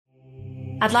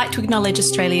I'd like to acknowledge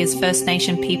Australia's First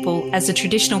Nation people as the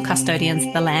traditional custodians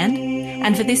of the land,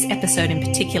 and for this episode in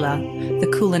particular,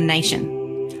 the Kulin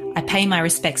Nation. I pay my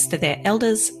respects to their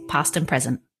elders, past and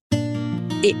present.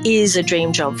 It is a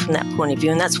dream job from that point of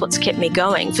view, and that's what's kept me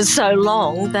going for so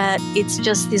long, that it's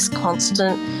just this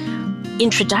constant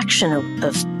introduction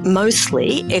of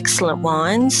mostly excellent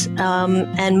wines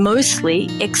and mostly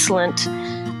excellent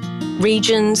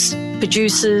regions,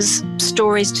 producers,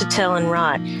 stories to tell and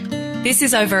write. This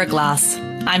is Over a Glass.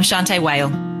 I'm Shanteh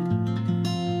Wale.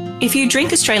 If you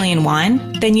drink Australian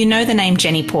wine, then you know the name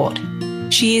Jenny Port.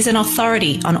 She is an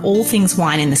authority on all things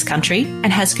wine in this country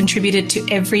and has contributed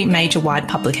to every major wine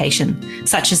publication,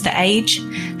 such as The Age,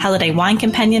 Halliday Wine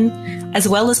Companion, as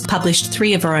well as published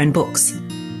 3 of her own books.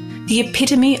 The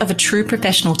epitome of a true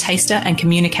professional taster and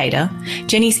communicator,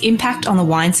 Jenny's impact on the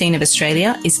wine scene of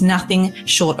Australia is nothing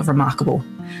short of remarkable.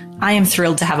 I am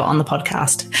thrilled to have her on the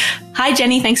podcast. Hi,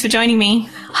 Jenny. Thanks for joining me.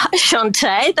 Hi,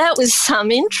 Shanteh. That was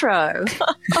some intro.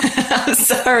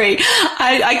 Sorry.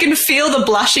 I can feel the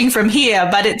blushing from here,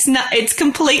 but it's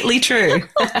completely true.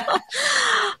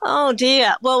 Oh,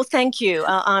 dear. Well, thank you.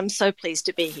 I'm so pleased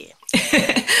to be here.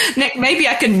 Nick, maybe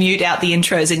I can mute out the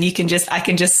intros and I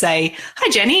can just say,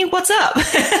 hi, Jenny, what's up?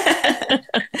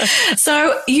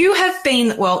 So you have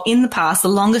been, well, in the past, the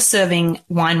longest serving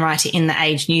wine writer in the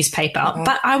Age newspaper,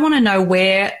 but I want to know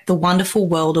where the wonderful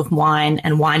world of wine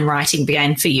and wine writing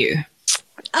began for you.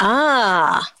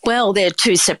 Well, they're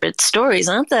 2 separate stories,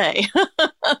 aren't they?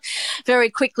 Very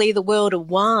quickly, the world of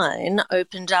wine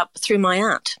opened up through my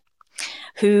aunt,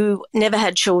 who never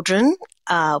had children,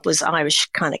 was Irish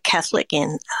kind of Catholic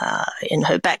in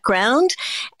her background,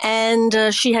 and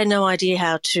she had no idea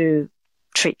how to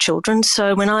treat children.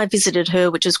 So when I visited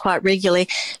her, which was quite regularly,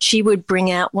 she would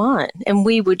bring out wine and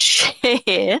we would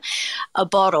share a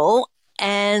bottle,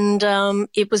 and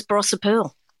it was Barossa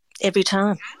Pearl every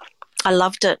time. I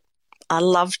loved it. I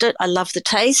loved the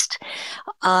taste.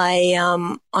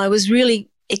 I was really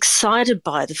excited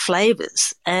by the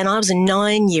flavours, and I was a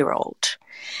 9-year-old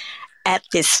at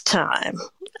this time.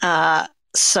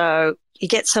 So you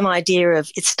get some idea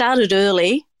of, it started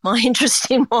early, my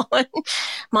interest in wine.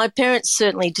 My parents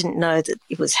certainly didn't know that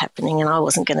it was happening, and I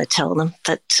wasn't going to tell them.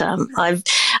 But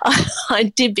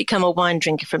I did become a wine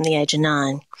drinker from the age of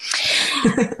 9.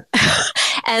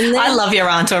 And then, I love your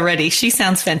aunt already. She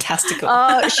sounds fantastical.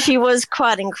 Oh, she was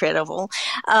quite incredible.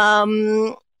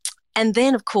 And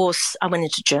then, of course, I went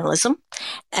into journalism,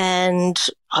 and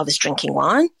I was drinking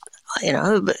wine,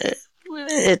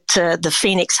 at the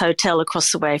Phoenix Hotel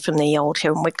across the way from the old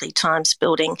Herald Weekly Times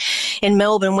building in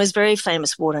Melbourne was very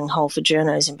famous watering hole for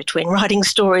journos in between writing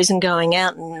stories and going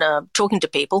out and talking to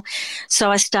people.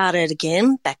 So I started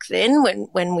again back then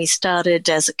when we started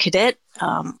as a cadet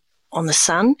on the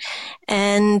Sun,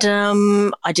 and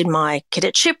I did my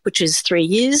cadetship, which is 3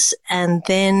 years, and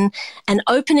then an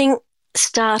opening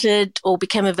started or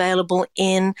became available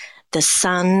in the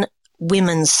Sun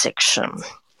women's section.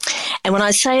 And when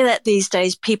I say that these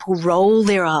days, people roll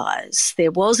their eyes.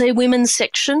 There was a women's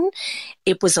section.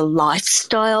 It was a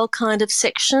lifestyle kind of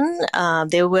section.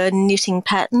 There were knitting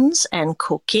patterns and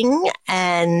cooking,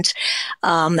 and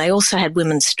they also had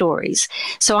women's stories.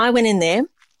 So I went in there,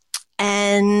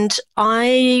 and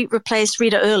I replaced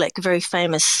Rita Ehrlich, a very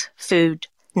famous food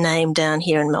name down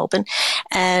here in Melbourne,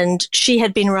 and she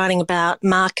had been writing about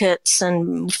markets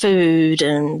and food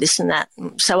and this and that.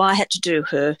 So I had to do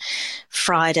her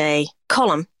Friday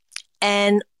column,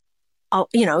 and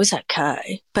it was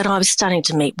okay, but I was starting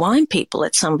to meet wine people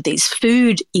at some of these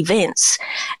food events,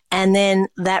 and then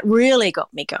that really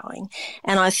got me going.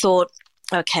 And I thought,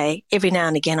 okay, every now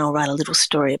and again I'll write a little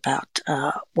story about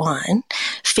wine.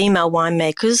 Female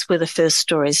winemakers were the first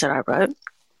stories that I wrote,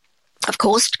 of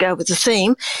course, to go with the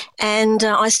theme. And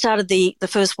I started the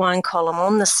first wine column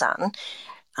on the Sun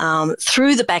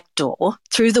through the back door,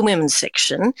 through the women's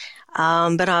section.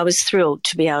 But I was thrilled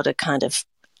to be able to kind of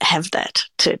have that,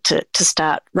 to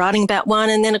start writing about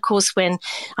wine. And then, of course, when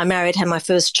I married, had my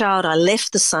first child, I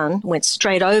left the Sun, went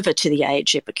straight over to the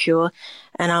Age Epicure,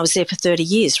 and I was there for 30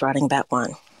 years writing about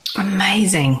wine.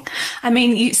 Amazing. I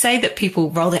mean, you say that people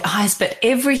roll their eyes, but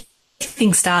everything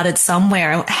started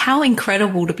somewhere. How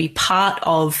incredible to be part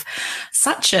of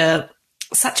such a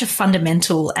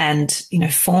fundamental and,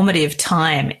 formative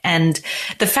time. And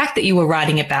the fact that you were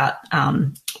writing about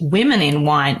women in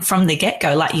wine from the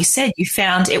get-go, like you said, you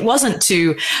found it wasn't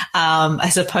to, I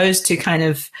suppose, to kind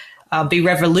of be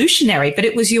revolutionary, but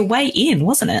it was your way in,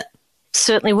 wasn't it?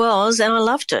 Certainly was, and I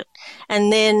loved it.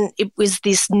 And then it was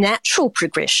this natural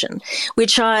progression,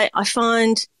 which I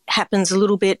find happens a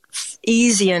little bit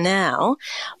easier now,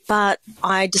 but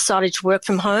I decided to work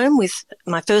from home with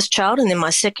my first child and then my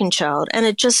second child, and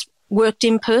it just worked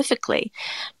in perfectly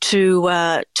to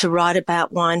write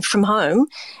about wine from home,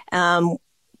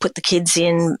 put the kids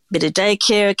in a bit of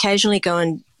daycare, occasionally go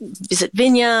and visit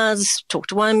vineyards, talk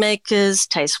to winemakers,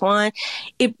 taste wine.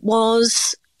 It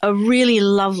was a really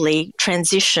lovely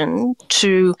transition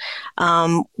to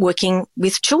working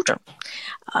with children.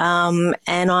 And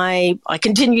I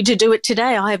continue to do it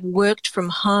today. I have worked from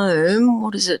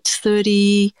home,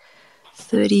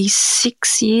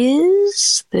 36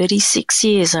 years? 36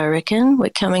 years, I reckon, we're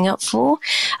coming up for.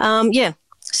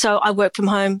 So I work from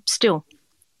home still.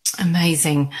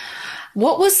 Amazing.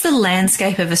 What was the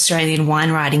landscape of Australian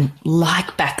wine writing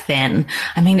like back then?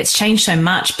 I mean, it's changed so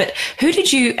much, but who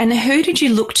did you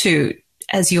look to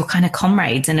as your kind of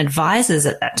comrades and advisors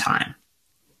at that time?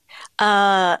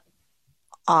 There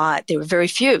were very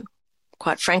few,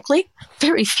 quite frankly,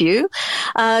 very few.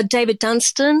 David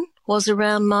Dunstan was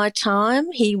around my time.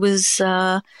 He was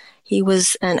an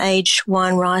aged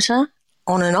wine writer,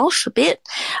 on and off a bit.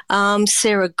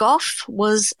 Sarah Goff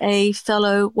was a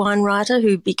fellow wine writer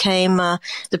who became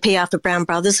the PR for Brown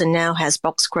Brothers and now has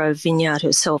Boxgrove Vineyard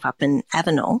herself up in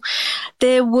Avenel.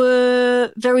 There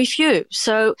were very few.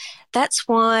 So that's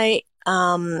why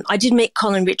I did meet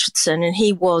Colin Richardson, and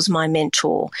he was my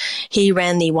mentor. He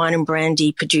ran the Wine and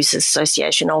Brandy Producers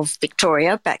Association of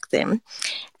Victoria back then,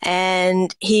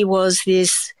 and he was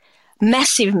this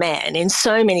massive man in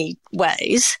so many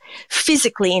ways,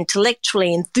 physically,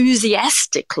 intellectually,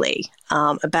 enthusiastically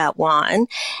about wine.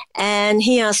 And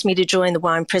he asked me to join the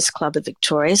Wine Press Club of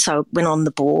Victoria. So I went on the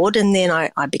board, and then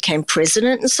I became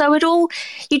president. And so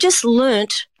you just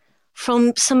learnt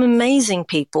from some amazing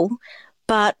people.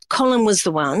 But Colin was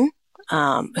the one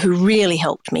who really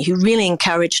helped me, who really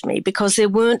encouraged me, because there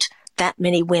weren't that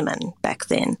many women back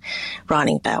then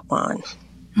writing about wine.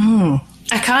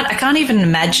 I can't even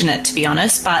imagine it, to be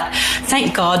honest, but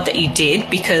thank God that you did,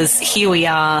 because here we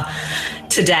are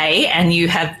today, and you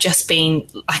have just been,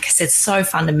 like I said, so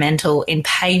fundamental in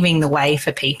paving the way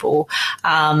for people.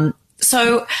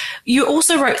 So you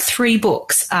also wrote 3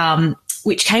 books,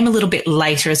 which came a little bit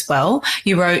later as well.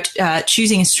 You wrote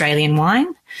Choosing Australian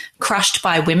Wine, Crushed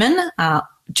by Women,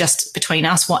 just between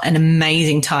us, what an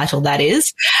amazing title that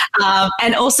is.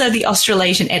 And also the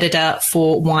Australasian editor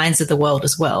for Wines of the World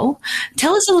as well.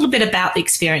 Tell us a little bit about the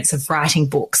experience of writing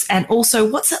books, and also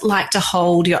what's it like to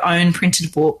hold your own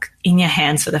printed book in your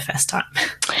hands for the first time?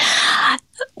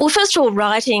 Well, first of all,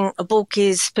 writing a book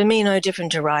is, for me, no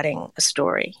different to writing a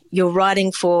story. You're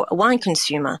writing for a wine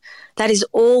consumer. That is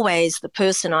always the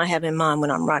person I have in mind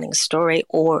when I'm writing a story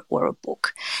or a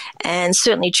book. And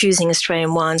certainly Choosing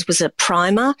Australian Wines was a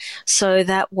primer. So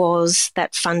that was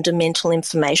that fundamental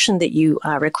information that you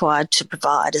are required to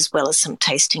provide, as well as some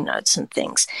tasting notes and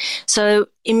things. So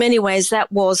in many ways,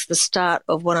 that was the start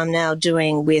of what I'm now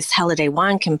doing with Halliday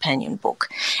Wine Companion book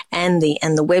and the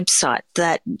website,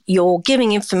 that you're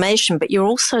giving information, but you're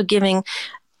also giving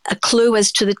a clue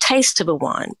as to the taste of a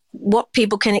wine, what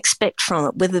people can expect from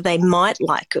it, whether they might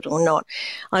like it or not.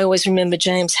 I always remember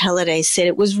James Halliday said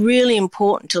it was really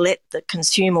important to let the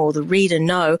consumer or the reader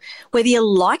know whether you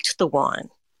liked the wine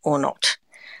or not.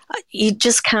 You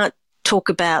just can't talk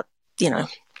about,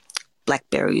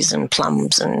 blackberries and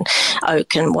plums and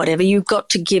oak and whatever. You've got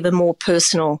to give a more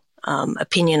personal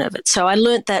opinion of it. So I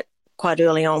learnt that quite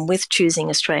early on with Choosing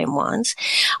Australian Wines.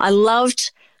 I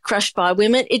loved Crushed by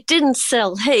Women. It didn't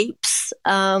sell heaps.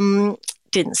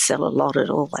 Didn't sell a lot at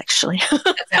all, actually.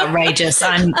 That's outrageous.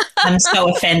 I'm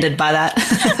so offended by that.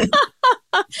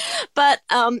 But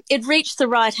it reached the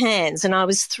right hands, and I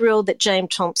was thrilled that Jane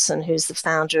Thompson, who's the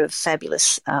founder of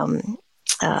Fabulous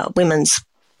Women's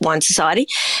Wine Society,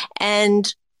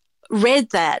 and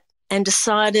read that and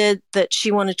decided that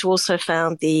she wanted to also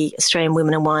found the Australian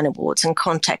Women in Wine Awards, and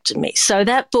contacted me. So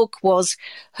that book was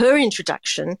her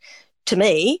introduction to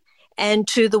me and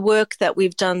to the work that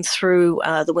we've done through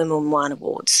the Women in Wine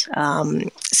Awards.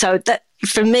 So that,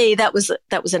 for me, that was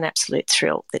an absolute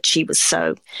thrill that she was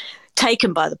so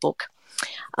taken by the book.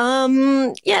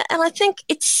 And I think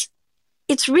it's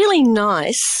really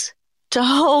nice to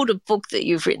hold a book that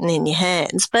you've written in your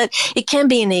hands, but it can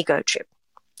be an ego trip.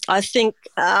 I think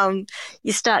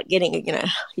you start getting,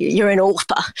 you're an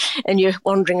author and you're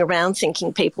wandering around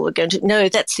thinking people are going to, no,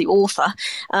 that's the author.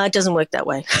 It doesn't work that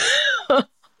way.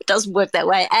 It doesn't work that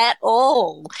way at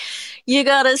all. You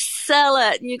got to sell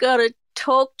it. You got to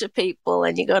talk to people,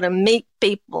 and you got to meet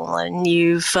people, and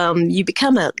you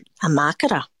become a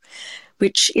marketer,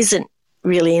 which isn't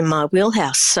really in my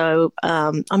wheelhouse. So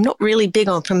I'm not really big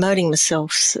on promoting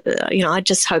myself. I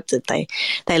just hope that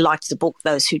they liked the book,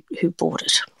 those who bought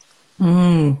it.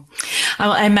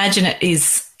 I imagine it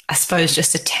is, I suppose,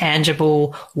 just a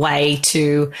tangible way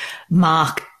to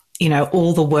mark,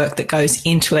 all the work that goes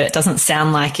into it. It doesn't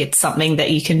sound like it's something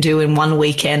that you can do in one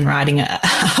weekend writing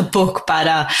a book,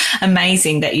 but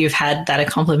amazing that you've had that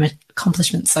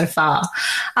accomplishment so far.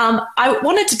 I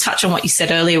wanted to touch on what you said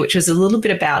earlier, which was a little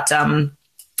bit about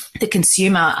the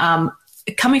consumer.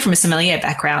 Coming from a sommelier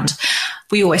background,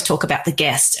 we always talk about the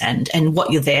guest and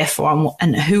what you're there for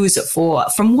and who is it for.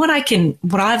 From what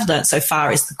I've learned so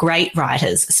far is the great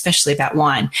writers, especially about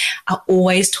wine, are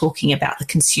always talking about the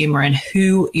consumer and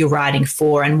who you're writing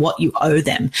for and what you owe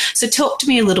them. So talk to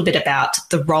me a little bit about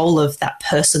the role of that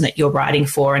person that you're writing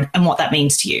for and what that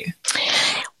means to you.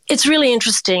 It's really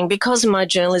interesting because of my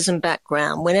journalism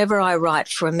background. Whenever I write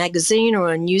for a magazine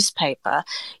or a newspaper,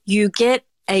 you get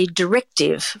a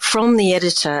directive from the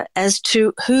editor as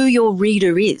to who your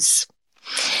reader is.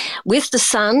 With The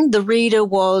Sun, the reader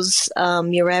was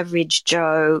your average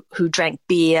Joe who drank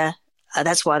beer.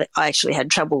 That's why I actually had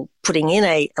trouble putting in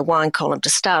a wine column to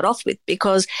start off with,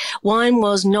 because wine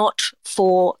was not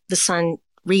for the Sun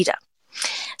reader.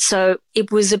 So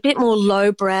it was a bit more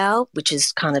lowbrow, which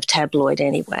is kind of tabloid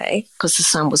anyway, because The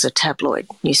Sun was a tabloid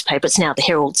newspaper. It's now the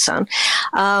Herald Sun.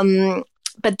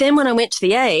 But then when I went to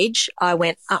The Age, I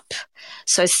went up.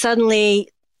 So suddenly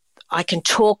I can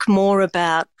talk more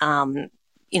about,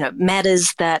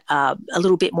 matters that are a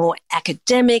little bit more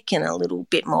academic and a little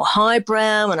bit more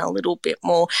highbrow and a little bit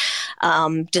more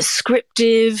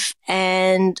descriptive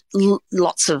and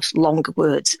lots of longer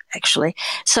words, actually.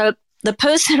 So the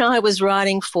person I was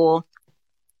writing for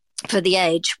The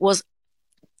Age was,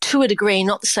 to a degree,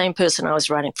 not the same person I was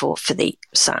writing for The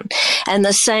Sun. And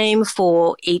the same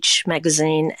for each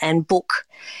magazine and book.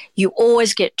 You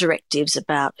always get directives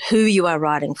about who you are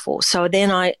writing for. So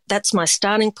then that's my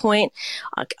starting point.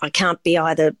 I can't be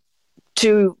either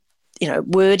too,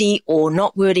 wordy or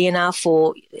not wordy enough,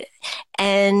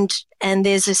 and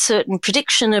there's a certain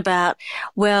prediction about,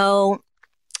 well,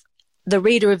 the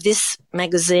reader of this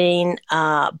magazine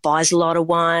buys a lot of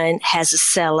wine, has a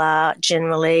cellar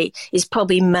generally, is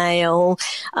probably male,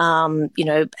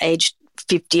 aged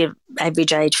 50,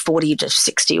 average age 40 to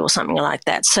 60 or something like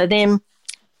that. So then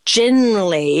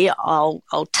generally I'll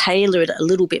tailor it a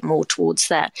little bit more towards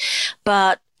that.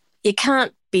 But it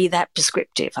can't be that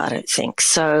prescriptive, I don't think.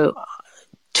 So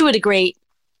to a degree,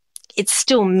 it's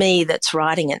still me that's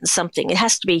writing it and something. It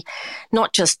has to be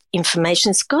not just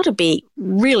information. It's got to be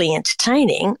really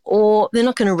entertaining or they're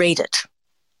not going to read it.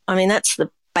 I mean, that's the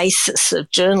basis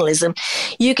of journalism.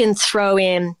 You can throw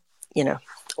in,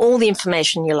 all the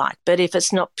information you like, but if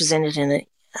it's not presented in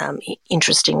an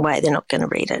interesting way, they're not going to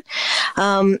read it.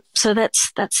 So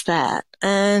that's that.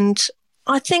 And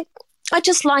I think I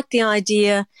just like the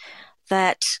idea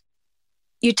that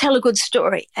you tell a good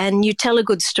story, and you tell a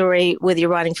good story whether you're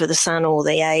writing for The Sun or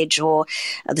The Age or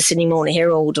the Sydney Morning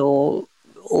Herald or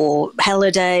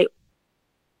Halliday.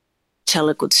 Tell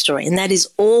a good story, and that is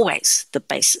always the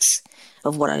basis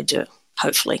of what I do,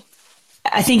 hopefully.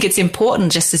 I think it's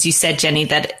important, just as you said, Jenny,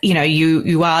 that,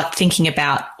 you are thinking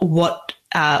about what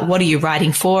are you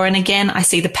writing for? And again, I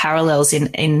see the parallels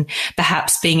in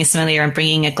perhaps being a sommelier and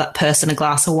bringing a person a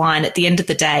glass of wine. At the end of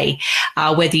the day,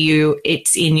 whether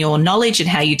it's in your knowledge and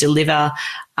how you deliver,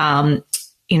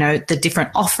 the different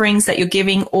offerings that you're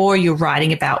giving, or you're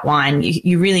writing about wine,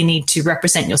 you really need to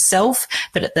represent yourself,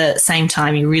 but at the same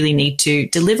time, you really need to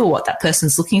deliver what that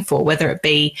person's looking for, whether it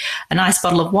be a nice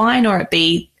bottle of wine or it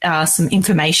be some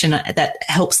information that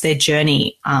helps their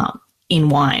journey in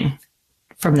wine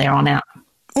from there on out.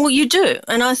 Well, you do.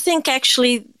 And I think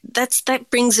actually that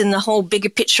brings in the whole bigger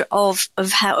picture of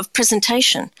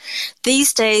presentation.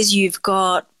 These days you've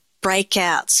got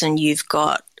breakouts and you've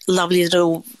got lovely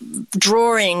little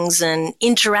drawings and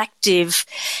interactive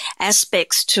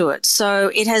aspects to it.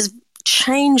 So it has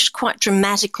changed quite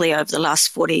dramatically over the last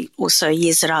 40 or so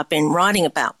years that I've been writing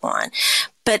about wine.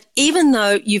 But even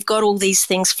though you've got all these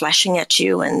things flashing at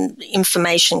you and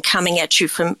information coming at you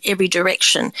from every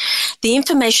direction, the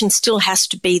information still has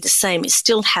to be the same. It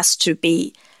still has to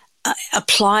be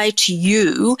applied to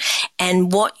you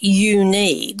and what you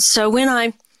need. So when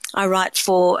I write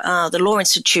for the Law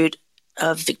Institute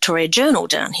of Victoria Journal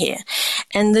down here,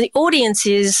 and the audience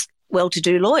is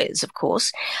well-to-do lawyers, of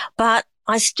course, but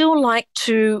I still like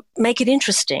to make it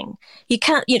interesting. You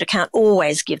can't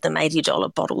always give them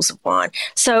 $80 bottles of wine.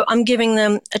 So I'm giving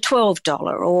them a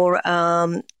 $12 or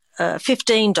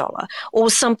 $15 or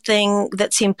something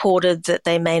that's imported that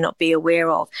they may not be aware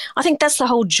of. I think that's the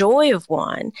whole joy of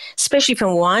wine, especially from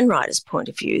a wine writer's point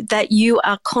of view, that you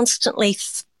are constantly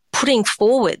putting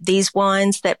forward these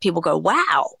wines that people go,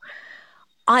 wow,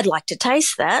 I'd like to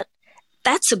taste that.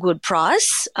 That's a good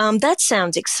price. That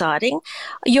sounds exciting.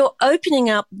 You're opening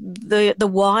up the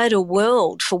wider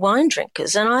world for wine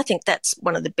drinkers, and I think that's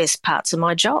one of the best parts of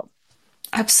my job.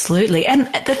 Absolutely. And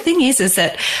the thing is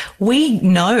that we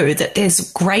know that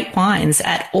there's great wines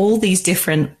at all these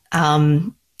different,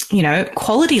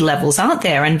 quality levels, aren't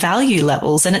there, and value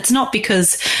levels. And it's not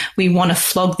because we want to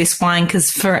flog this wine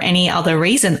because for any other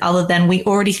reason other than we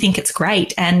already think it's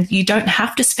great, and you don't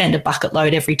have to spend a bucket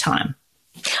load every time.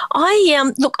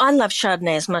 I love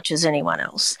Chardonnay as much as anyone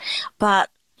else,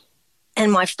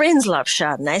 and my friends love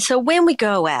Chardonnay. So when we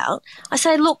go out, I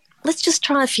say, look, let's just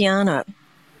try a Fiano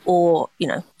or,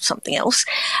 something else.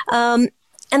 And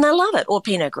they love it, or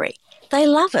Pinot Gris. They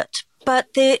love it.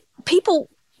 But people,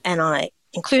 and I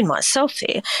include myself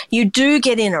here, you do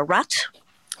get in a rut.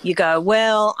 You go,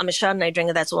 well, I'm a Chardonnay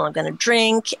drinker, that's all I'm going to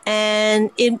drink. And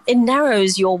it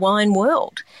narrows your wine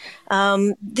world.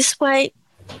 This way,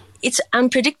 it's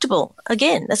unpredictable.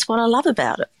 Again, that's what I love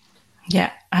about it.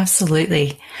 Yeah,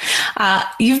 absolutely.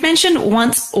 You've mentioned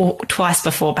once or twice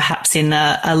before, perhaps in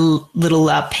a little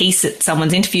piece that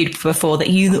someone's interviewed before,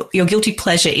 that your guilty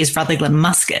pleasure is Rutherglen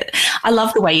Muscat. I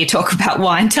love the way you talk about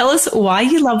wine. Tell us why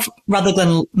you love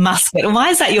Rutherglen Muscat, and why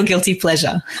is that your guilty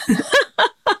pleasure?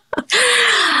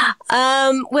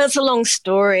 Well, it's a long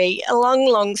story,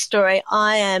 long story.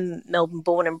 I am Melbourne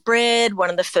born and bred. One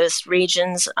of the first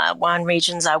wine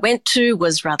regions I went to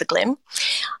was Rutherglen.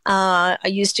 I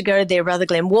used to go to their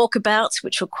Rutherglen walkabouts,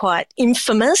 which were quite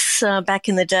infamous back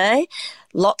in the day.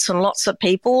 Lots and lots of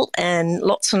people and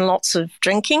lots of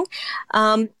drinking.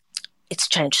 It's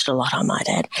changed a lot, I might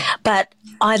add. But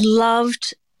well,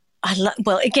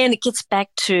 again, it gets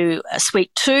back to a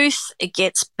sweet tooth. It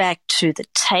gets back to the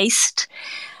taste,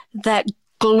 that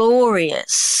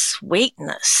glorious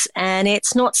sweetness. And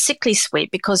it's not sickly sweet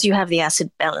because you have the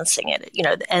acid balancing it,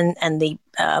 and the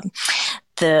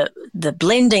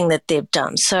blending that they've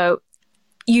done. So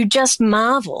you just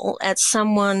marvel at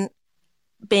someone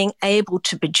being able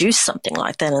to produce something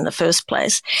like that in the first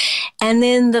place. And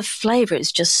then the flavour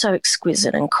is just so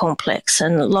exquisite and complex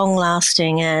and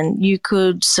long-lasting, and you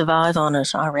could survive on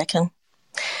it, I reckon,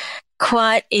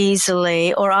 quite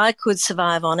easily, or I could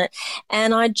survive on it.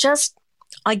 And I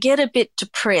get a bit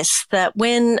depressed that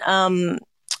when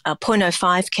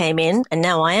 0.05 came in, and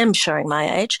now I am showing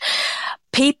my age,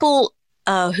 people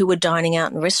who were dining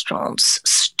out in restaurants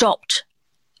stopped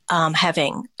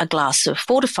having a glass of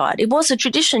fortified. It was a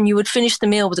tradition. You would finish the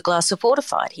meal with a glass of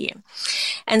fortified here.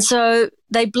 And so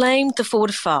they blamed the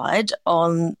fortified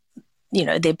on,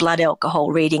 their blood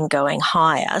alcohol reading going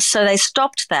higher. So they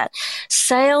stopped that.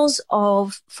 Sales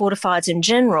of fortifieds in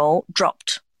general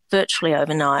dropped virtually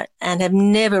overnight and have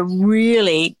never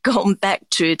really gone back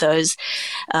to those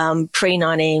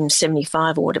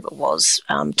pre-1975 or whatever it was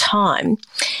time.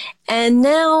 And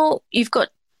now you've got,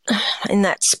 in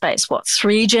that space,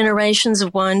 3 generations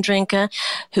of wine drinker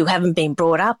who haven't been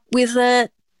brought up with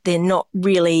it. They're not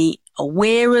really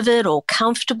aware of it or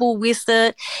comfortable with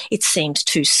it. It seems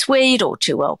too sweet or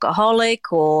too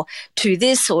alcoholic or too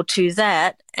this or too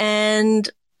that. And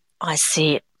I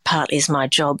see it partly as my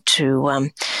job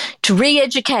to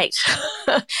re-educate,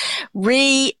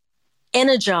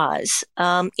 re-energize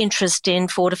interest in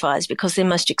fortifieds, because they're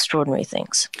most extraordinary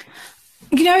things.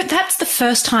 That's the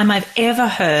first time I've ever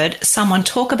heard someone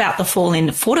talk about the fall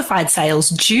in fortified sales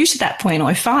due to that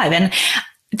 0.05. And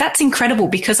that's incredible,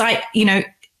 because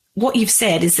what you've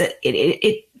said is that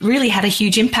it really had a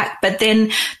huge impact. But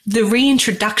then the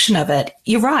reintroduction of it,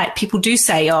 you're right. People do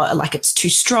say, like it's too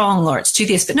strong or it's too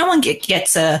this, but no one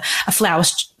gets a flour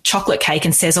chocolate cake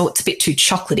and says, it's a bit too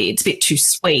chocolatey, it's a bit too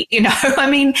sweet. I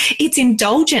mean, it's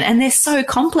indulgent and they're so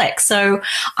complex. So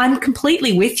I'm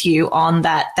completely with you on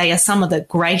that. They are some of the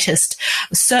greatest,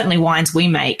 certainly, wines we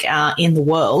make in the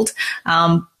world.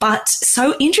 But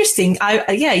so interesting.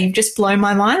 You've just blown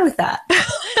my mind with that.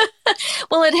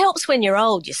 Well, it helps when you're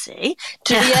old, you see,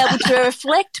 to be able to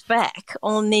reflect back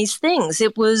on these things.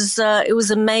 It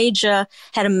had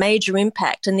a major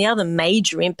impact. And the other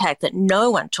major impact that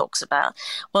no one talks about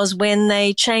was when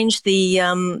they changed the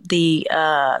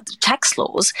tax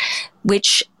laws,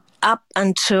 which up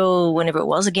until whenever it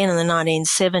was, again in the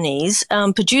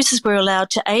 1970s, producers were allowed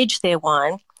to age their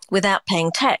wine without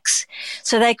paying tax.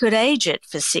 So they could age it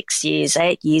for 6 years,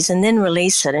 8 years, and then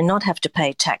release it and not have to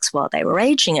pay tax while they were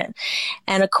aging it.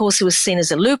 And of course, it was seen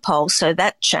as a loophole, so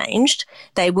that changed.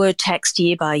 They were taxed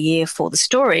year by year for the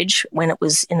storage when it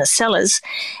was in the cellars.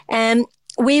 And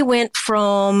we went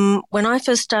from, when I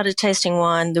first started tasting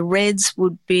wine, the reds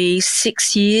would be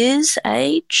 6 years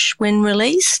age when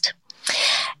released.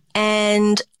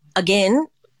 And again,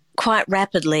 quite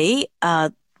rapidly,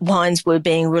 wines were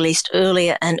being released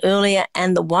earlier and earlier,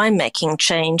 and the winemaking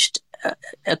changed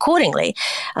accordingly,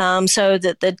 so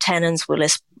that the tannins were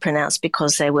less pronounced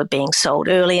because they were being sold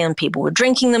earlier and people were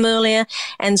drinking them earlier.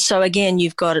 And so again,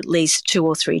 you've got at least 2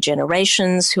 or 3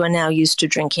 generations who are now used to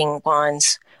drinking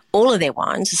wines, all of their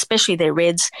wines, especially their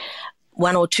reds,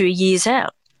 1 or 2 years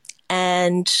out.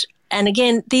 And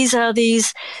again, these are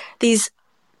these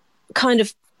kind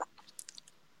of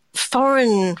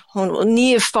foreign or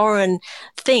near foreign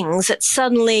things that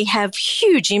suddenly have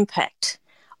huge impact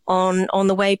on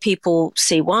the way people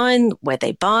see wine, where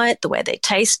they buy it, the way they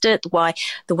taste it, the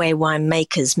way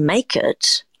winemakers make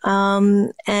it.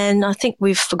 And I think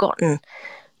we've forgotten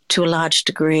to a large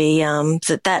degree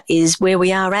that is where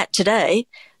we are at today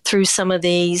through some of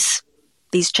these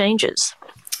changes.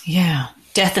 Yeah.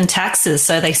 Death and taxes,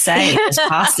 so they say, as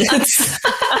bastards.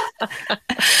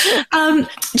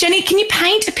 Jenny, can you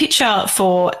paint a picture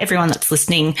for everyone that's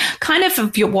listening, kind of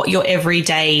what your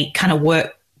everyday kind of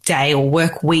work day or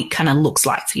work week kind of looks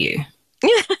like for you?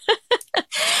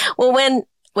 Well, when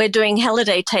we're doing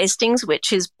holiday tastings,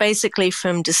 which is basically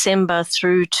from December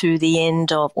through to the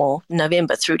end of, or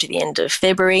November through to the end of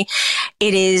February,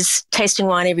 it is tasting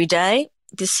wine every day.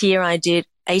 This year I did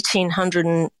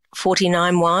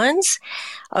 1,849 wines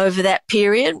over that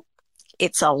period.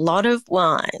 It's a lot of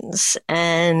wines,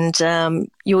 and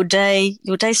your day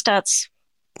starts.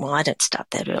 Well, I don't start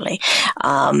that early.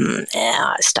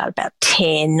 I start about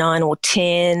 9 or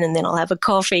 10, and then I'll have a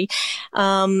coffee,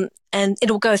 and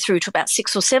it'll go through to about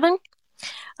 6 or 7.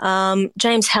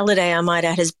 James Halliday, I might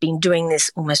add, has been doing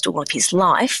this almost all of his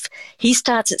life. He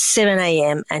starts at 7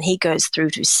 a.m. and he goes through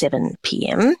to 7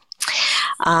 p.m.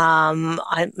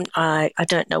 I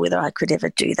don't know whether I could ever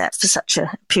do that for such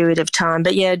a period of time.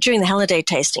 But yeah, during the holiday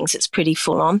tastings, it's pretty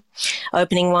full on.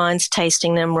 Opening wines,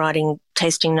 tasting them, writing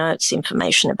tasting notes,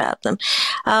 information about them.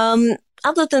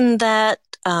 Other than that,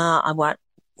 I work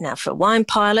now for Wine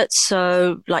Pilot.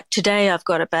 So like today, I've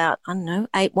got about,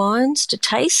 8 wines to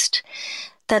taste.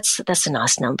 That's a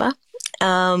nice number.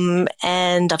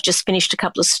 And I've just finished a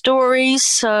couple of stories,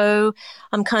 so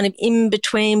I'm kind of in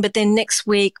between. But then next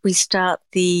week we start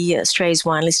the Australia's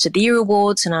Wine List of the Year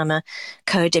Awards, and I'm a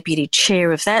co-deputy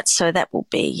chair of that, so that will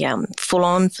be full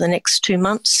on for the next 2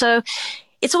 months. So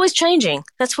it's always changing.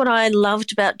 That's what I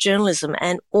loved about journalism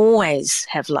and always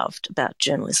have loved about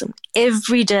journalism.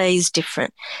 Every day is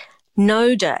different.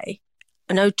 No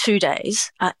 2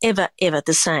 days are ever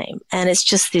the same. And it's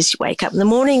just this, you wake up in the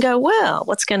morning and go, wow,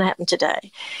 what's going to happen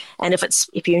today? And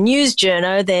if you're a news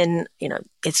journo, then,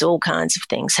 it's all kinds of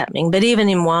things happening. But even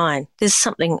in wine, there's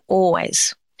something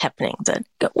always happening that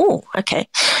go, oh, okay,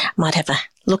 might have a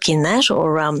look in that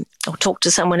or talk to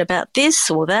someone about this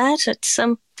or that. It's,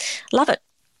 love it.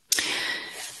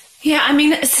 Yeah, I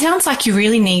mean, it sounds like you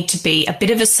really need to be a bit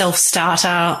of a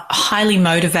self-starter, highly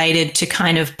motivated to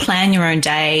kind of plan your own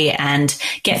day and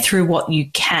get through what you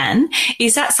can.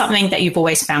 Is that something that you've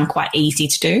always found quite easy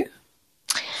to do?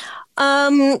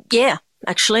 Yeah,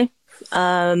 actually.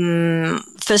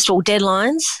 First of all,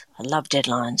 deadlines. I love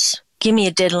deadlines. Give me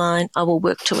a deadline, I will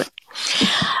work to it.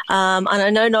 And I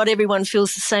know not everyone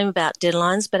feels the same about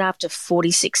deadlines, but after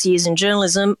 46 years in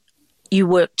journalism, you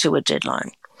work to a deadline.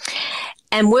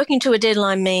 And working to a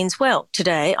deadline means, well,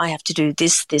 today I have to do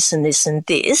this, this, and this, and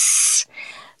this.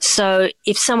 So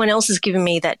if someone else has given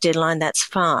me that deadline, that's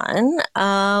fine.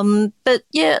 But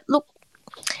yeah, look,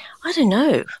 I don't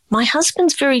know. My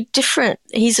husband's very different.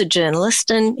 He's a journalist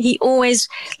and he always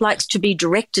likes to be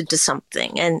directed to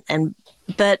something.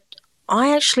 But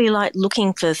I actually like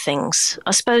looking for things.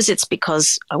 I suppose it's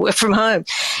because I work from home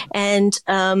and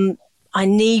I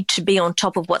need to be on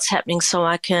top of what's happening so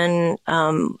I can,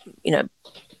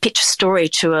 pitch a story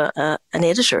to an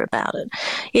editor about it.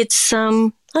 It's, I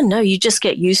don't know, you just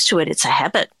get used to it. It's a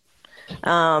habit.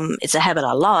 It's a habit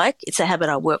I like. It's a habit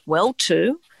I work well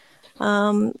to.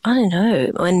 I don't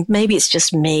know. And maybe it's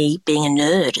just me being a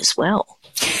nerd as well.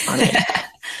 I mean,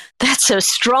 that's a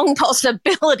strong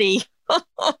possibility.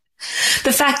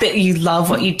 The fact that you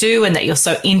love what you do and that you're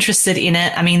so interested in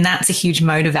it, I mean, that's a huge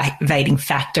motivating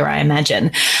factor, I imagine.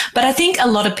 But I think a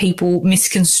lot of people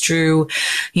misconstrue,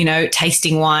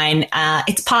 tasting wine.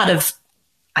 It's part of,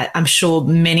 I'm sure,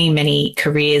 many, many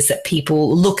careers that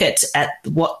people look at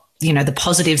what the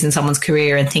positives in someone's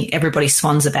career and think everybody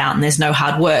swans about and there's no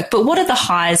hard work. But what are the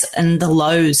highs and the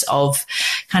lows of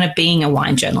kind of being a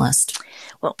wine journalist?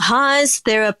 Well, highs,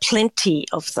 there are plenty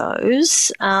of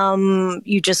those.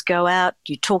 You just go out,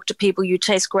 you talk to people, you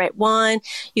taste great wine,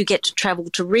 you get to travel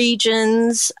to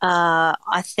regions.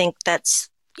 I think that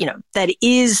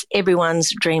is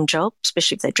everyone's dream job,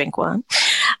 especially if they drink wine.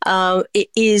 It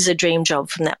is a dream job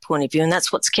from that point of view, and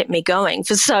that's what's kept me going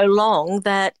for so long,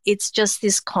 that it's just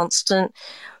this constant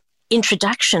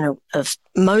introduction of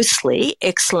mostly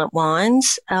excellent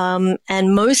wines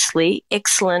and mostly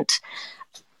excellent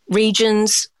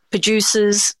regions,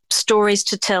 producers, stories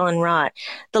to tell and write.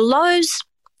 The lows,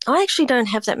 I actually don't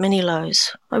have that many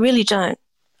lows. I really don't.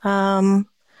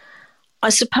 I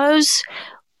suppose,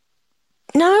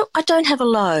 no, I don't have a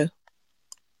low.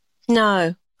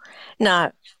 No.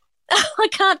 I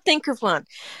can't think of one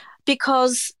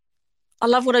because I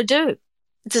love what I do.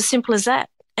 It's as simple as that.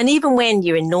 And even when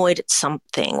you're annoyed at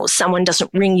something or someone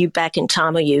doesn't ring you back in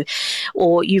time,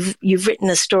 or you've written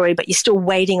a story but you're still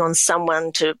waiting on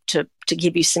someone to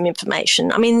give you some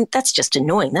information, I mean, that's just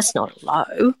annoying. That's not a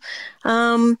low.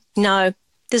 No,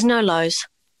 there's no lows.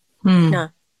 No.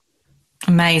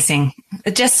 Amazing.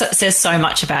 It just says so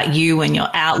much about you and your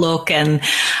outlook, and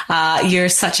you're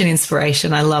such an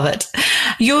inspiration. I love it.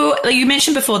 You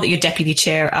mentioned before that you're deputy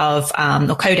chair of,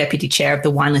 or co-deputy chair of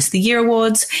the Wine List of the Year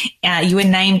Awards. You were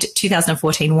named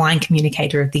 2014 Wine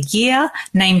Communicator of the Year,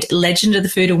 named Legend of the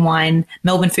Food and Wine,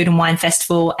 Melbourne Food and Wine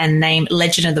Festival, and named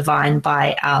Legend of the Vine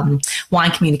by Wine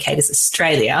Communicators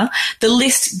Australia. The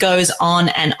list goes on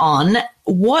and on.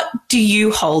 What do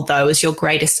you hold, though, as your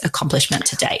greatest accomplishment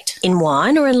to date? In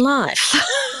wine or in life?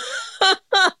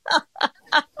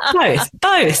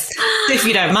 Both, if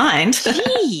you don't mind.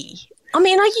 Gee. I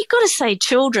mean, you've got to say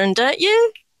children, don't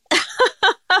you?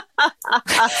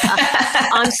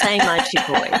 I'm saying my two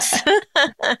boys,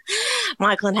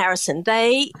 Michael and Harrison.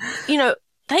 They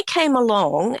came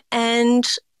along and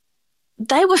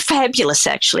they were fabulous,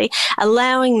 actually,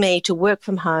 allowing me to work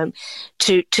from home,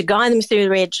 to guide them through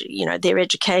their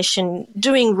education,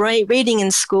 doing reading in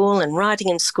school and writing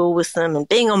in school with them, and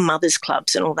being on mothers'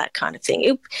 clubs and all that kind of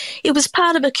thing. It was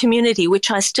part of a community which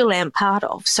I still am part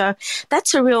of. So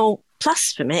that's a real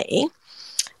plus for me.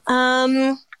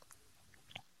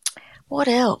 What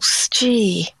else?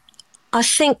 Gee, I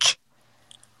think,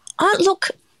 I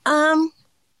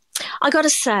got to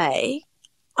say,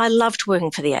 I loved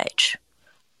working for The Age.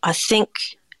 I think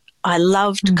I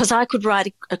loved, because I could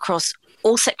write across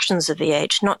all sections of The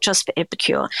Age, not just for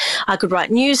Epicure. I could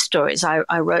write news stories.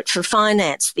 I wrote for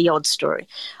finance, the odd story.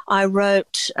 I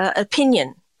wrote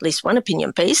opinion, at least one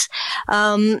opinion piece.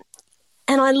 And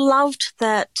I loved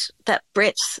that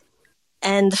breadth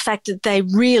and the fact that they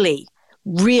really,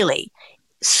 really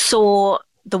saw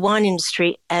the wine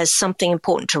industry as something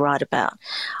important to write about.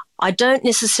 I don't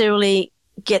necessarily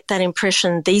get that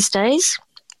impression these days.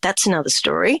 That's another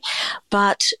story.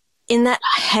 But in that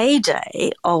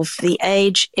heyday of The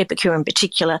Age, Epicure in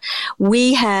particular,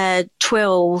 we had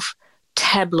 12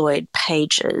 tabloid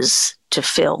pages to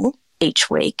fill each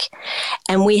week,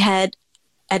 and we had,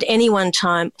 at any one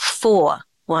time, 4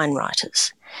 wine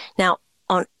writers. Now,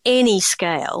 on any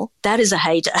scale, that is a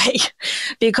heyday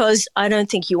because I don't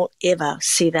think you will ever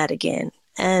see that again.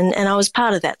 And I was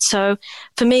part of that. So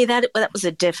for me, that was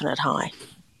a definite high.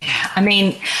 I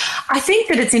mean, I think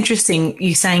that it's interesting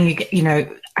you saying,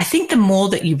 I think the more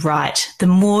that you write, the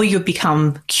more you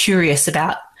become curious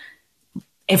about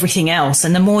everything else,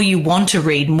 and the more you want to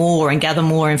read more and gather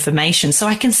more information. So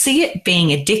I can see it being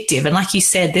addictive. And like you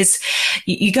said,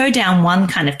 you go down one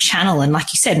kind of channel, and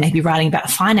like you said, maybe writing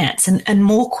about finance, and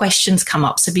more questions come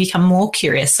up. So become more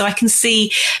curious. So I can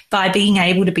see by being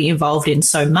able to be involved in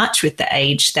so much with The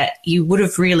Age that you would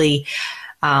have really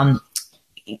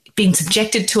been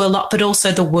subjected to a lot, but also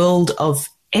the world of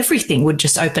everything would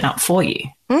just open up for you.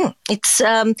 It's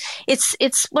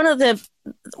one of the,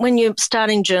 when you're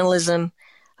starting journalism,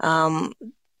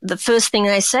 the first thing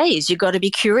they say is you've got to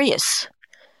be curious.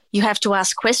 You have to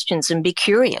ask questions and be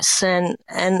curious, and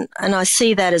I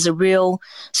see that as a real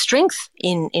strength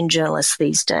in journalists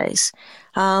these days.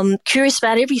 Curious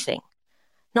about everything,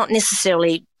 not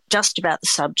necessarily just about the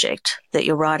subject that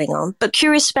you're writing on, but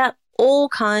curious about all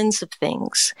kinds of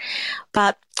things.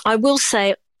 But I will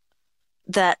say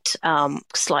that,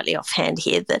 slightly offhand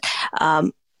here,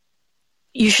 that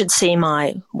you should see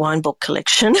my wine book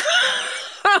collection.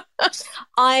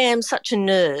 I am such a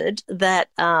nerd that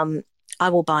I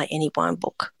will buy any wine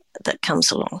book that comes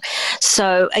along.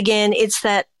 So again, it's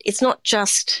not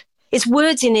just, it's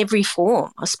words in every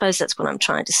form. I suppose that's what I'm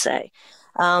trying to say.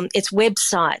 It's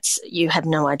websites. You have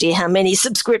no idea how many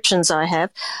subscriptions I have,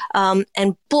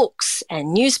 and books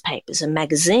and newspapers and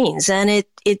magazines. And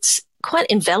it's quite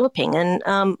enveloping, and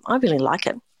I really like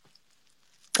it.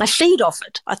 I feed off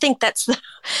it. I think that's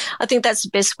the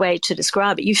best way to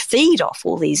describe it. You feed off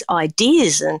all these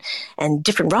ideas and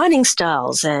different writing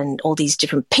styles and all these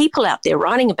different people out there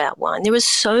writing about wine. There are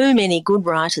so many good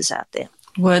writers out there.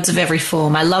 Words of every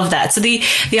form. I love that. So the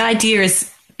idea is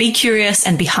be curious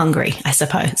and be hungry, I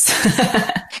suppose.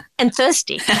 And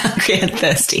thirsty. Hungry and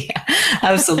thirsty.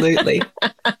 Absolutely.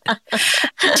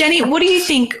 Jenny, what do you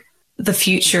think the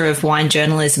future of wine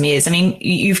journalism is? I mean,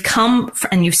 you've come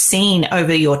and you've seen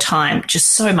over your time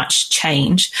just so much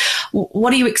change.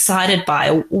 What are you excited by?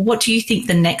 What do you think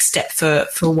the next step for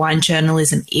wine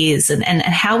journalism is? And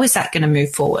how is that going to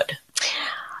move forward?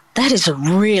 That is a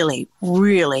really,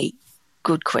 really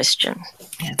good question.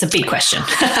 Yeah, it's a big question.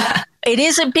 It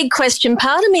is a big question.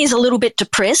 Part of me is a little bit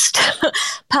depressed.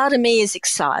 Part of me is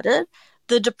excited.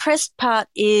 The depressed part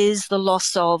is the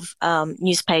loss of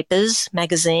newspapers,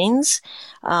 magazines,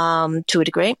 to a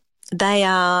degree. They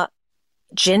are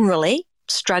generally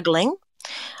struggling.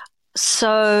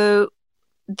 So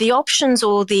the options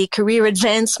or the career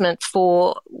advancement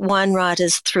for wine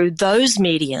writers through those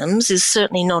mediums is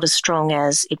certainly not as strong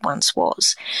as it once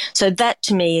was. So that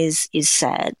to me is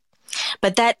sad.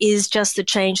 But that is just the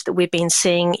change that we've been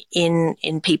seeing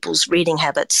in people's reading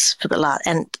habits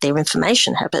and their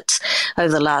information habits over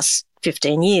the last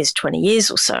 15 years, 20 years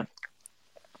or so.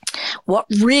 What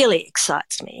really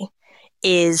excites me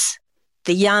is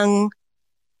the young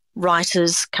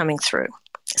writers coming through,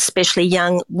 especially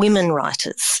young women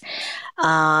writers.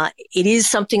 It is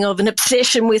something of an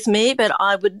obsession with me, but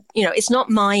I would, it's not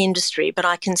my industry, but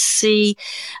I can see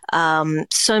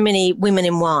so many women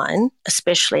in wine,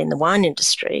 especially in the wine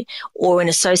industry or in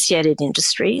associated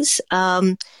industries,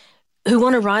 who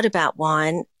want to write about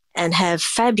wine and have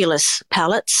fabulous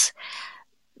palates.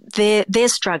 They're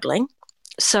struggling.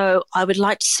 So I would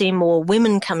like to see more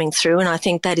women coming through, and I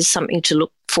think that is something to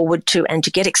look forward to and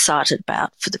to get excited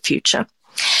about for the future.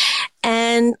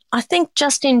 And I think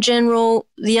just in general,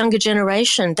 the younger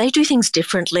generation, they do things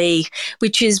differently,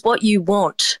 which is what you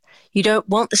want. You don't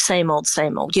want the same old,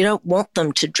 same old. You don't want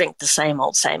them to drink the same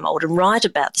old and write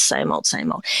about the same old,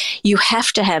 same old. You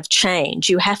have to have change.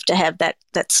 You have to have that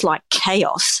slight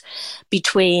chaos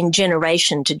between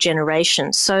generation to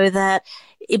generation so that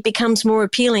it becomes more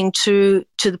appealing to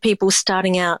the people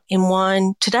starting out in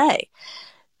wine today.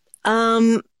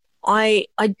 I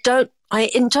don't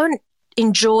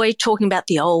enjoy talking about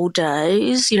the old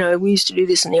days. We used to do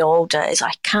this in the old days.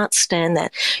 I can't stand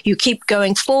that. You keep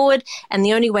going forward, and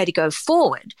the only way to go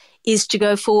forward is to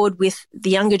go forward with the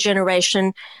younger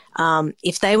generation.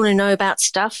 If they want to know about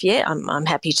stuff, I'm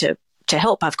happy to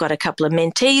help. I've got a couple of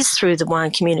mentees through the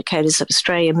Wine Communicators of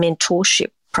Australia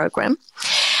mentorship program.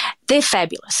 They're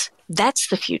fabulous. That's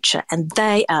the future, and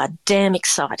they are damn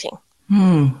exciting.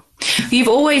 You've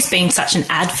always been such an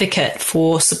advocate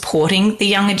for supporting the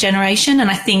younger generation. And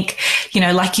I think,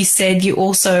 like you said, you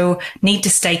also need to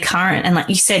stay current. And like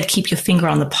you said, keep your finger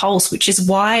on the pulse, which is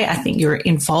why I think you're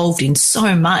involved in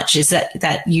so much, is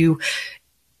that you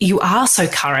are so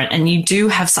current and you do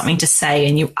have something to say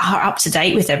and you are up to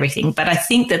date with everything. But I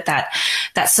think that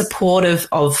support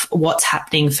of what's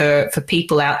happening for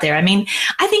people out there. I mean,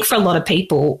 I think for a lot of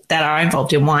people that are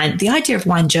involved in wine, the idea of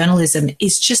wine journalism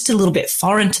is just a little bit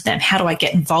foreign to them. How do I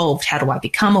get involved? How do I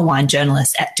become a wine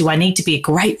journalist? Do I need to be a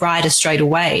great writer straight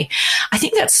away? I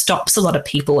think that stops a lot of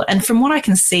people. And from what I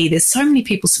can see, there's so many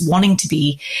people wanting to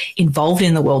be involved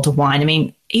in the world of wine. I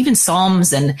mean, even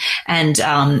SOMs and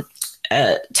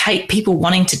people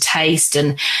wanting to taste,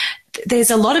 and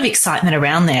there's a lot of excitement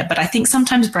around there. But I think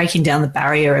sometimes breaking down the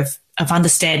barrier of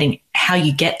understanding how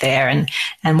you get there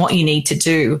and what you need to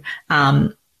do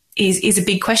is a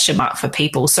big question mark for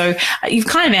people. So you've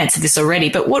kind of answered this already,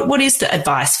 but what is the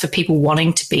advice for people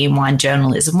wanting to be in wine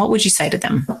journalism? What would you say to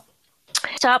them?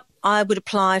 I would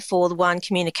apply for the Wine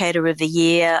Communicator of the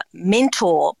Year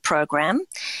mentor program.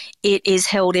 It is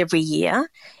held every year.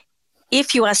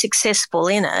 If you are successful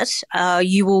in it,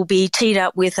 you will be teed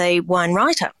up with a wine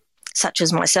writer, such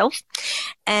as myself,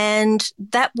 and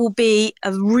that will be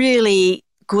a really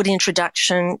good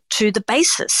introduction to the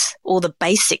basis, or the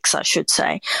basics, I should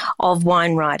say, of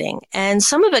wine writing. And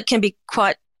some of it can be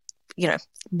quite,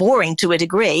 boring to a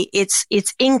degree. It's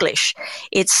English,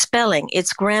 it's spelling,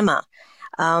 it's grammar.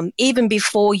 Even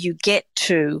before you get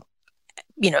to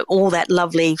all that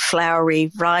lovely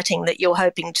flowery writing that you're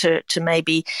hoping to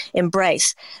maybe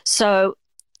embrace. So,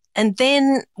 and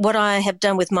then what I have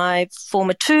done with my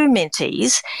former two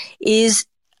mentees is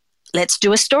let's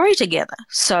do a story together.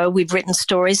 So we've written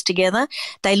stories together.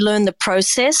 They learn the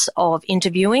process of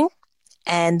interviewing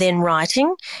and then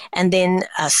writing and then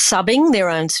subbing their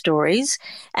own stories.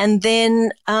 And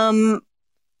then,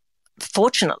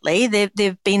 fortunately,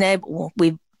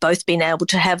 we've both been able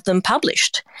to have them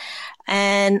published.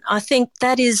 And I think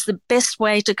that is the best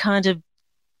way to kind of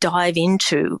dive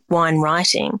into wine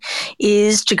writing,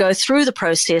 is to go through the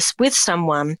process with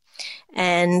someone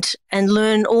and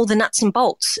learn all the nuts and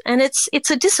bolts. And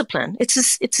it's a discipline.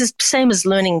 It's the same as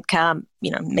learning car,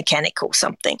 mechanic or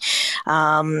something.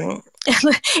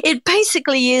 It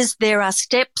basically is, there are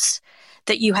steps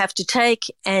that you have to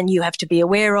take and you have to be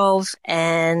aware of,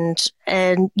 and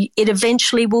it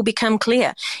eventually will become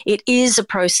clear. It is a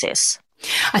process.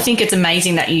 I think it's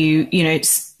amazing that you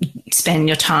spend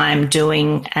your time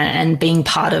doing and being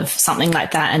part of something like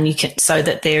that, and so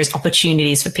that there's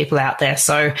opportunities for people out there.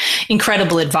 So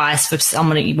incredible advice for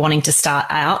someone wanting to start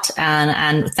out,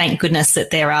 and thank goodness that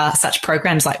there are such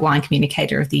programs like Wine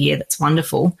Communicator of the Year. That's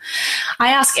wonderful. I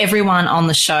ask everyone on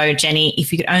the show, Jenny,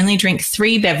 if you could only drink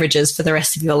 3 beverages for the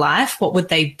rest of your life, what would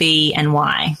they be and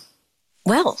why?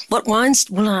 Well, what wines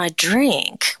will I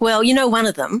drink? Well, one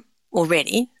of them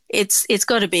already. It's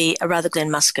got to be a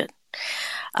Rutherglen Muscat.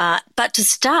 But to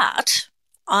start,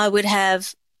 I would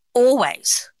have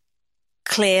always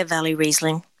Clare Valley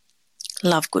Riesling.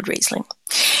 Love good Riesling.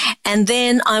 And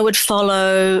then I would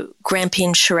follow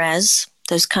Grampian Shiraz,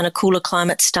 those kind of cooler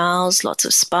climate styles, lots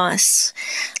of spice,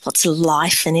 lots of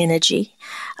life and energy.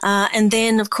 And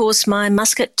then, of course, my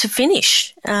Muscat to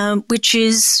finish, which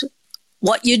is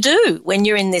what you do when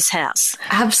you're in this house.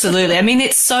 Absolutely. I mean,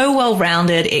 it's so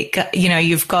well-rounded.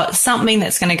 You've got something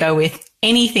that's going to go with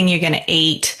anything you're going to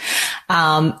eat,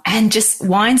 and just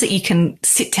wines that you can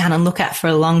sit down and look at for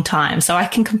a long time. So I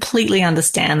can completely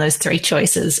understand those 3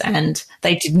 choices, and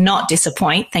they did not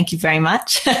disappoint. Thank you very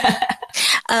much.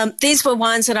 These were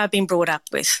wines that I've been brought up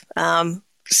with.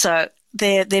 So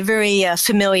they're very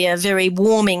familiar, very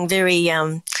warming, very,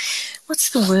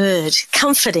 what's the word?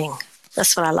 Comforting.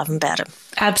 That's what I love about them.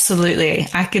 Absolutely.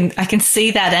 I can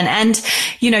see that. And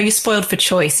you're spoiled for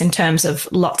choice in terms of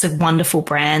lots of wonderful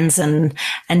brands and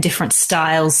different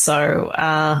styles. So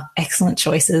excellent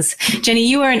choices. Jenny,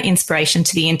 you are an inspiration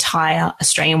to the entire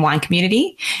Australian wine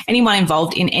community. Anyone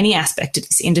involved in any aspect of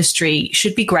this industry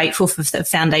should be grateful for the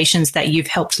foundations that you've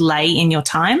helped lay in your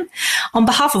time. On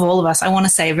behalf of all of us, I want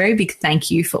to say a very big thank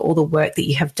you for all the work that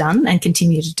you have done and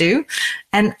continue to do.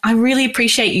 And I really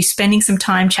appreciate you spending some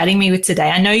time chatting with me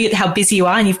today. I know how busy you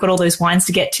are and you've got all those wines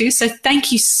to get to. So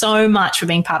thank you so much for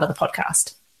being part of the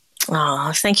podcast.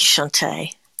 Oh, thank you,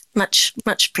 Shantae. Much,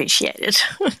 much appreciated.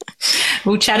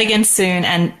 We'll chat again soon,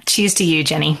 and cheers to you,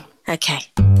 Jenny. Okay.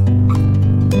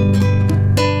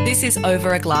 This is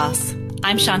Over a Glass.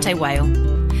 I'm Shantae Whale.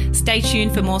 Stay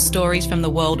tuned for more stories from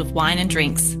the world of wine and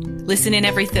drinks. Listen in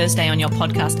every Thursday on your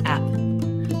podcast app.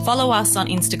 Follow us on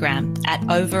Instagram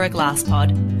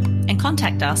 @overaglasspod and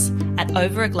contact us at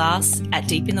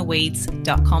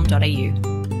overaglass@deepintheweeds.com.au.